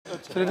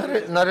Shri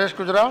Naresh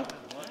Gujral.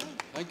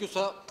 Thank you,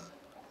 sir.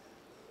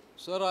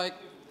 Sir, I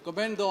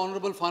commend the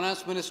Honorable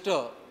Finance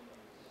Minister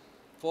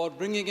for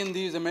bringing in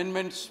these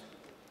amendments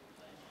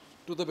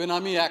to the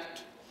Benami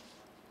Act.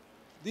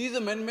 These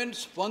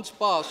amendments, once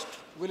passed,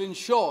 will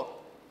ensure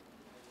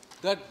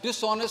that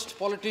dishonest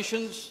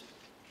politicians,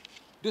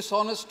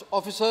 dishonest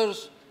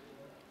officers,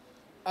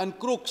 and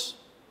crooks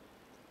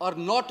are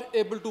not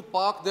able to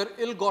park their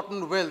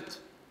ill-gotten wealth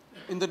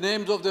in the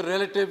names of their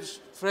relatives,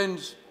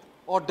 friends,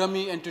 or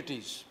dummy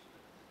entities.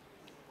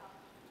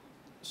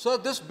 Sir,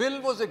 this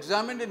bill was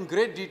examined in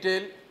great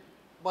detail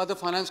by the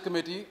Finance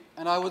Committee,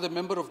 and I was a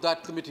member of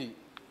that committee.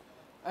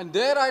 And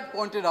there I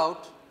pointed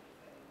out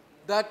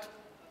that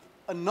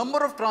a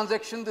number of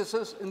transactions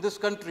in this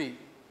country,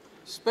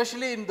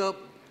 especially in the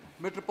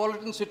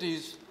metropolitan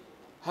cities,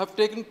 have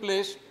taken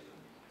place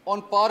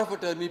on power of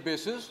attorney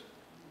basis.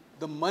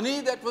 The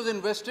money that was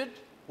invested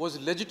was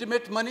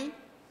legitimate money,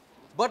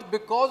 but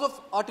because of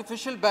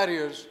artificial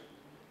barriers,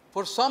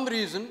 for some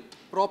reason,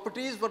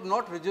 properties were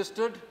not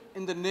registered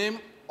in the name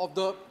of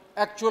the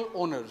actual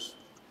owners.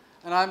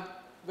 And I'm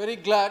very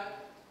glad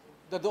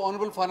that the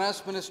Honorable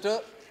Finance Minister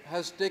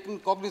has taken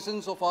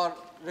cognizance of our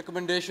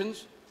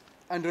recommendations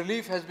and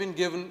relief has been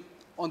given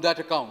on that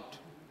account.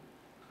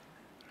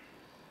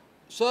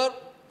 Sir,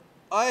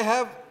 I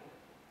have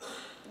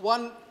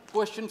one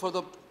question for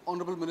the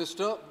Honorable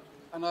Minister,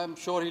 and I'm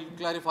sure he'll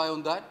clarify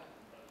on that.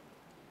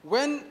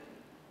 When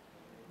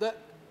the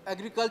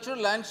Agricultural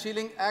Land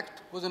Ceiling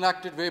Act was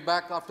enacted way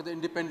back after the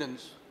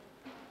independence,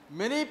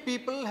 many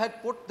people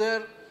had put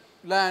their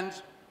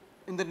lands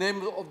in the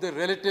name of their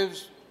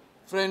relatives,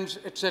 friends,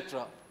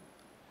 etc.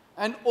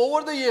 And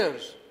over the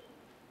years,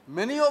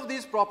 many of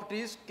these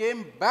properties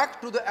came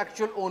back to the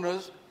actual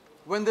owners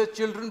when their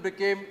children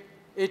became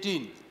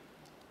 18.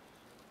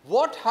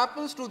 What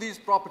happens to these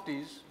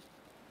properties,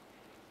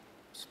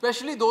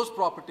 especially those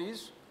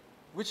properties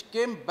which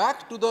came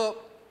back to the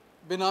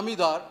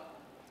Benamidar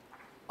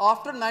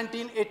after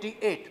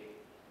 1988?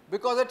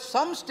 Because at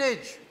some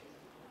stage,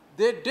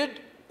 they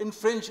did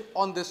infringe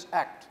on this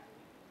act.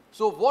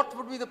 So what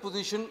would be the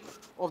position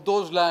of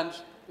those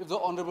lands if the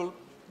Honorable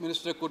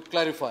Minister could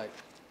clarify?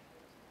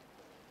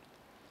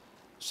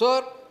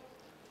 Sir,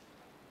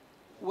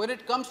 when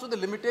it comes to the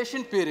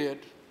limitation period,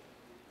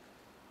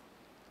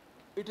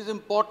 it is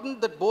important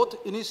that both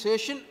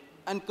initiation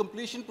and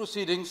completion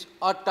proceedings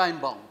are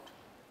time-bound.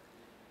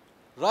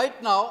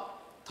 Right now,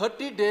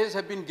 30 days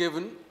have been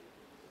given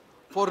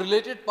for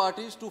related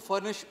parties to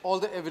furnish all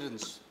the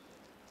evidence.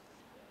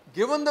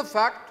 Given the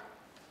fact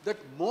that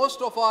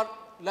most of our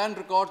land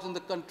records in the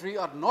country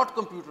are not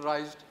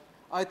computerized,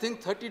 I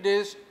think 30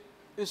 days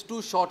is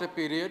too short a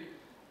period,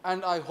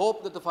 and I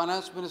hope that the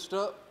Finance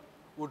Minister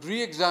would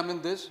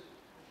re-examine this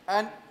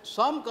and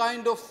some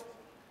kind of,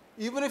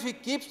 even if he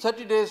keeps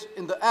 30 days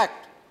in the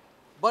Act,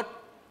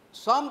 but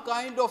some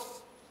kind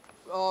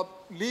of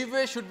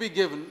leeway should be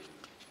given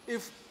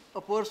if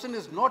a person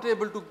is not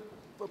able to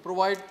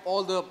provide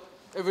all the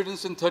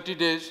evidence in 30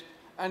 days,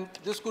 and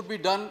this could be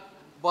done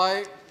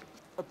by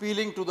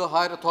appealing to the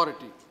higher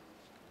authority.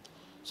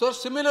 So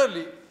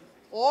similarly,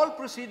 all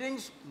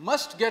proceedings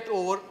must get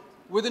over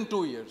within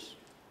 2 years,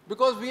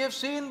 because we have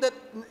seen that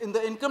in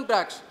the income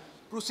tax,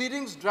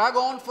 proceedings drag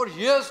on for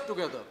years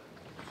together,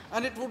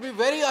 and it would be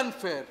very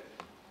unfair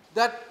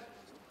that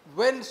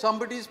when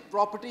somebody's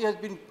property has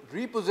been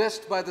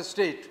repossessed by the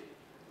state,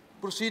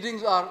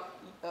 proceedings are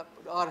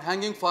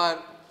hanging fire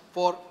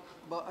for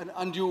an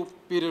undue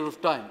period of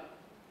time.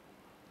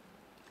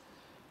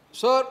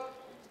 Sir,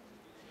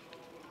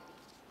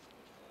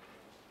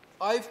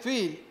 I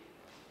feel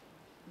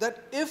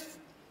that if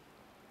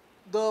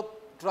the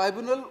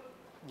tribunal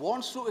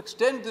wants to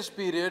extend this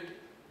period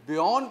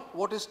beyond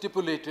what is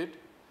stipulated,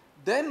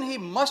 then he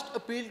must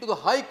appeal to the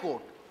High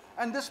Court,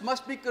 and this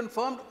must be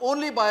confirmed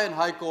only by an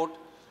High Court,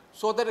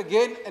 so that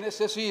again an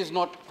assessee is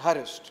not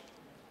harassed.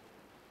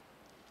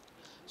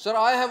 Sir,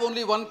 I have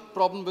only one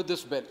problem with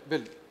this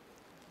bill.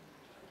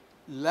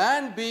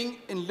 Land being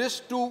a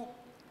List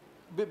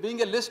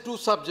 2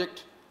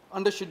 subject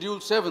under Schedule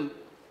 7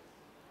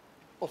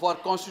 of our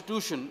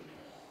Constitution,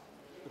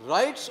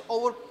 rights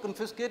over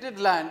confiscated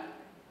land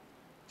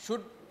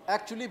should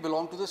actually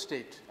belong to the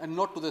state and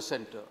not to the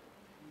center.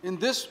 In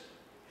this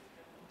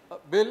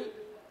bill,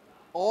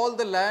 all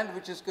the land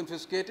which is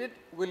confiscated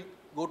will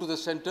go to the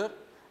center,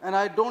 and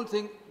I don't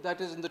think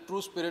that is in the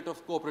true spirit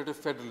of cooperative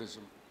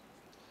federalism.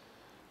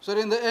 So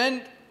in the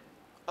end,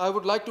 I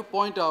would like to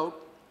point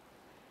out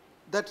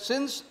that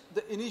since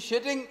the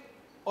initiating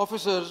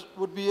officers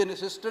would be an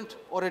assistant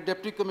or a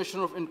deputy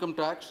commissioner of income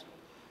tax,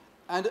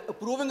 and the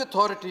approving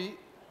authority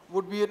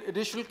would be an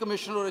additional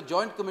commissioner or a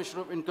joint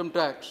commissioner of income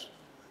tax,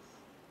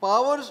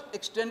 powers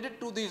extended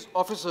to these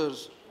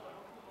officers,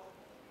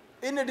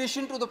 in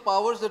addition to the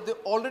powers that they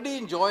already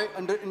enjoy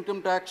under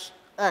Income Tax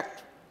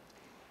Act,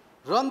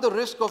 run the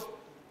risk of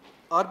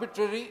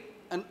arbitrary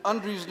and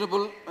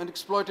unreasonable and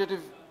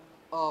exploitative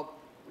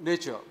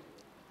nature.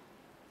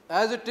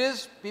 As it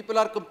is, people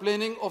are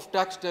complaining of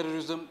tax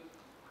terrorism.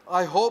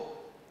 I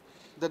hope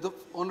that the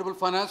Honorable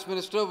Finance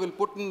Minister will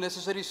put in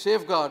necessary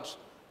safeguards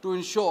to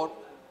ensure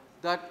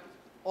that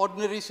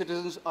ordinary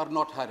citizens are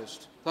not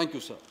harassed. Thank you,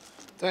 sir.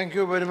 Thank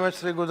you very much,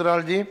 Sri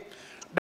Gujral ji.